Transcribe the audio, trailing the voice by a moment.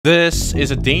This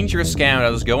is a dangerous scam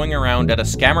that is going around that a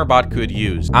scammer bot could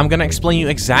use. I'm gonna explain you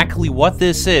exactly what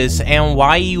this is and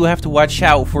why you have to watch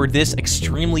out for this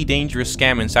extremely dangerous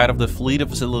scam inside of the Flee The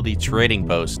Facility trading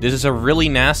post. This is a really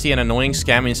nasty and annoying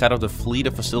scam inside of the Flee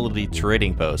The Facility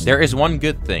trading post. There is one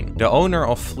good thing. The owner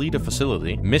of Flee The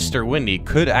Facility, MrDie,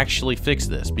 could actually fix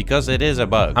this because it is a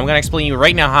bug. I'm gonna explain you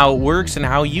right now how it works and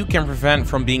how you can prevent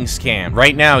from being scammed.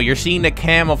 Right now, you're seeing the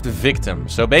cam of the victim.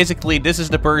 So basically, this is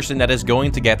the person that is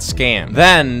going to get scammed.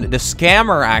 Then the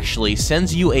scammer actually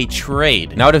sends you a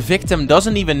trade. Now the victim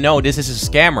doesn't even know this is a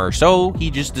scammer, so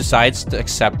he just decides to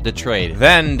accept the trade.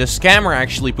 Then the scammer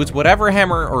actually puts whatever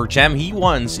hammer or gem he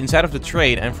wants inside of the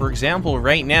trade, and for example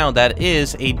right now that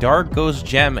is a dark ghost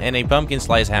gem and a pumpkin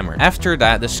slice hammer. After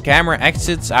that the scammer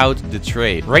exits out the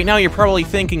trade. Right now you're probably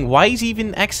thinking, why is he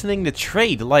even exiting the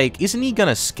trade? Like, isn't he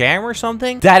gonna scam or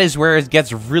something? That is where it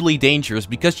gets really dangerous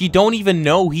because you don't even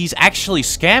know he's actually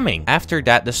scamming. After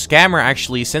that the scammer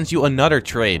actually sends you another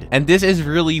trade, and this is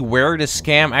really where the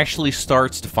scam actually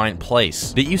starts to find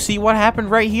place. Did you see what happened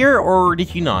right here, or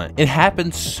did you not? It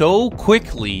happened so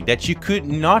quickly that you could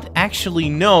not actually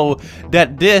know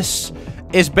that this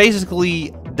is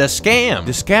basically the scam.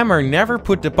 The scammer never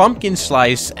put the pumpkin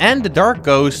slice and the dark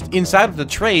ghost inside of the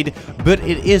trade, but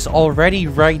it is already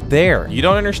right there. You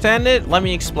don't understand it? Let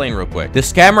me explain real quick. The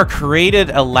scammer created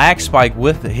a lag spike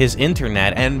with his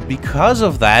internet, and because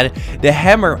of that, the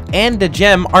hammer and the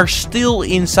gem are still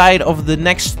inside of the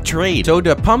next trade. So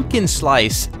the pumpkin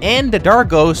slice and the dark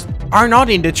ghost are not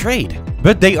in the trade,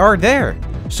 but they are there.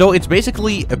 So it's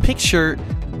basically a picture,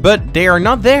 but they are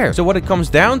not there. So what it comes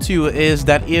down to is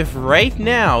that if right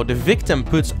now the victim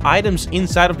puts items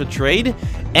inside of the trade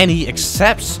and he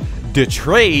accepts the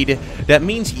trade, that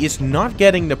means he is not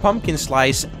getting the pumpkin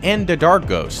slice and the dark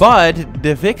ghost. But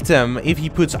the victim, if he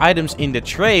puts items in the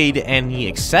trade and he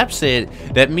accepts it,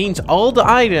 that means all the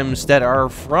items that are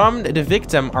from the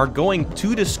victim are going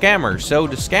to the scammer. So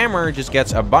the scammer just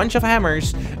gets a bunch of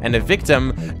hammers and the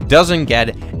victim doesn't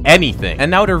get anything. And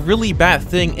now the really bad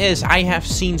thing is, I have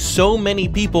seen so many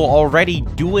people already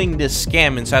doing this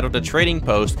scam inside of the trading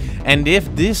post, and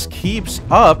if this keeps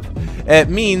up, it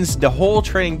means the whole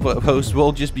trading post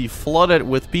will just be flooded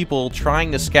with people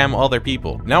trying to scam other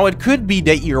people. Now it could be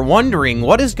that you're wondering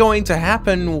what is going to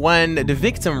happen when the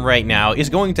victim right now is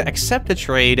going to accept the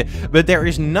trade, but there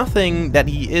is nothing that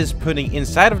he is putting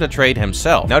inside of the trade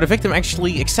himself. Now the victim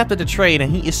actually accepted the trade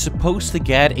and he is supposed to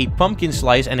get a pumpkin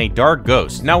slice and a dark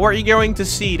ghost. Now where you're going to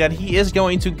see that he is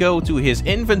going to go to his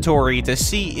inventory to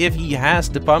see if he has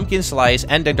the pumpkin slice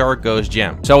and the dark ghost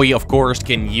gem. So he of course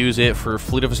can use it for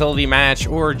Flee The Facility match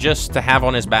or just to have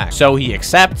on his back. So he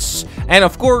accepts, and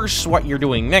of course what you're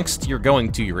doing next, you're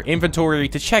going to your inventory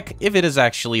to check if it is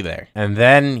actually there. And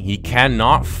then he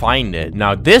cannot find it.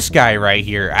 Now this guy right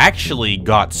here actually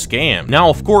got scammed. Now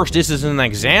of course this is an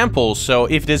example, so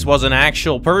if this was an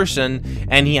actual person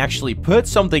and he actually put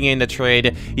something in the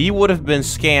trade, he would have been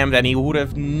scammed and he would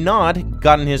have not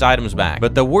gotten his items back.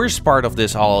 But the worst part of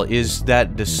this all is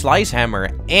that the slice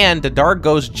hammer and the dark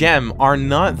ghost gem are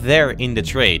not there in the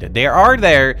trade. They are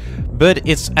there, but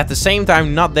it's at the same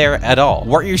time not there at all.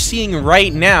 What you're seeing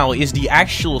right now is the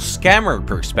actual scammer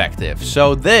perspective.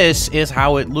 So this is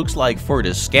how it looks like for the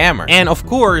scammer. And of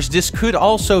course, this could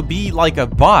also be like a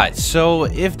bot. So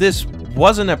if this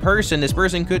wasn't a person, this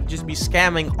person could just be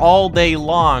scamming all day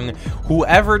long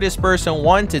whoever this person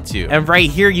wanted to. And right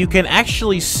here you can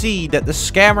actually see that the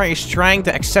scammer is trying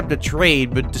to accept the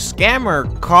trade, but the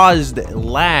scammer caused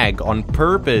lag on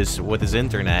purpose with his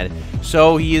internet,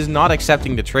 so he is not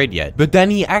accepting the trade yet. But then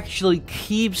he actually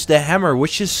keeps the hammer,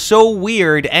 which is so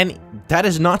weird, and that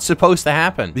is not supposed to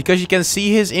happen, because you can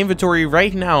see his inventory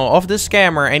right now of the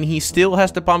scammer and he still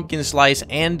has the pumpkin slice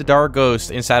and the dark ghost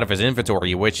inside of his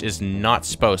inventory, which is not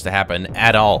supposed to happen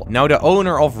at all. Now the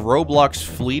owner of Roblox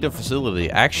Flee The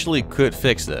Facility actually could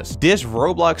fix this. This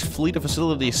Roblox Flee The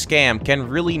Facility scam can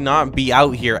really not be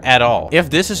out here at all. If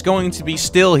this is going to be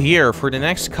still here for the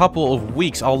next couple of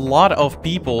weeks, a lot of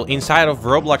people inside of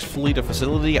Roblox Flee The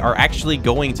Facility are actually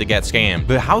going to get scammed.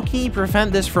 But how can you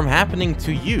prevent this from happening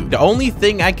to you? The only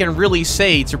thing I can really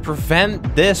say to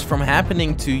prevent this from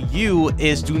happening to you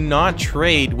is do not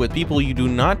trade with people you do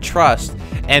not trust,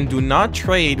 and do not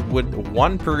trade with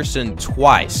one person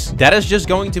twice. That is just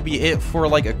going to be it for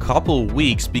like a couple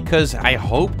weeks, because I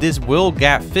hope this will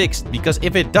get fixed, because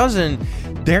if it doesn't,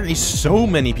 there is so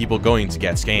many people going to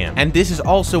get scammed. And this is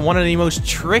also one of the most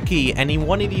tricky and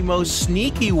one of the most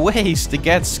sneaky ways to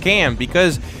get scammed,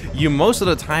 because you most of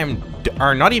the time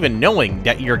are not even knowing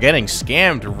that you're getting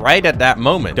scammed right at that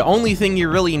moment. The only thing you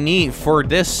really need for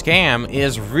this scam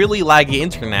is really laggy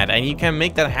internet, and you can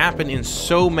make that happen in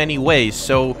so many ways.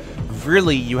 So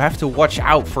really, you have to watch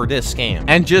out for this scam.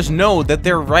 And just know that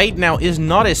there right now is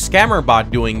not a scammer bot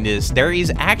doing this. There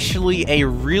is actually a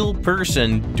real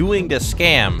person doing the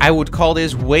scam. I would call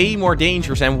this way more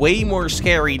dangerous and way more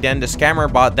scary than the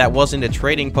scammer bot that was in the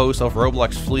trading post of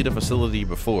Roblox Flee The Facility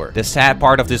before. The sad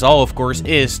part of this all, of course,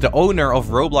 is the owner of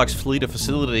Roblox Flee The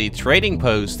Facility trading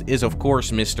post is, of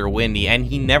course, Mr. Windy, and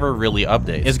he never really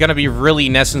updates. It's gonna be really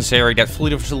necessary that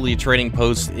Flee The Facility trading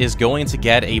post is going to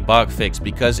get a bug fix,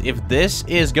 because if this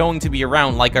is going to be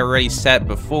around, like I already said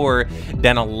before,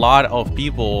 then a lot of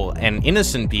people, and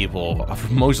innocent people,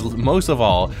 most of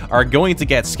all, are going to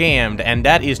get scammed, and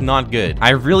that is not good. I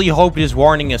really hope this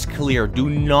warning is clear. Do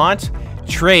not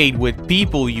trade with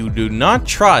people you do not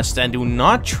trust, and do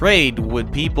not trade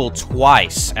with people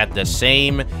twice at the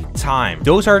same time.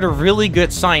 Those are the really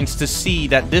good signs to see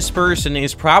that this person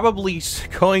is probably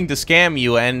going to scam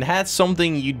you, and that's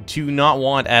something you do not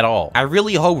want at all. I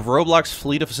really hope Roblox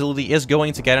Flee The Facility is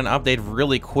going to get an update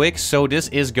really quick, so this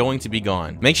is going to be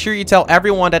gone. Make sure you tell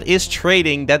everyone that is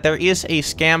trading that there is a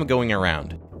scam going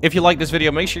around. If you like this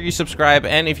video, make sure you subscribe,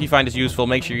 and if you find this useful,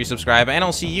 make sure you subscribe, and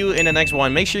I'll see you in the next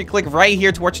one. Make sure you click right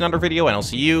here to watch another video, and I'll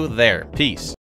see you there. Peace.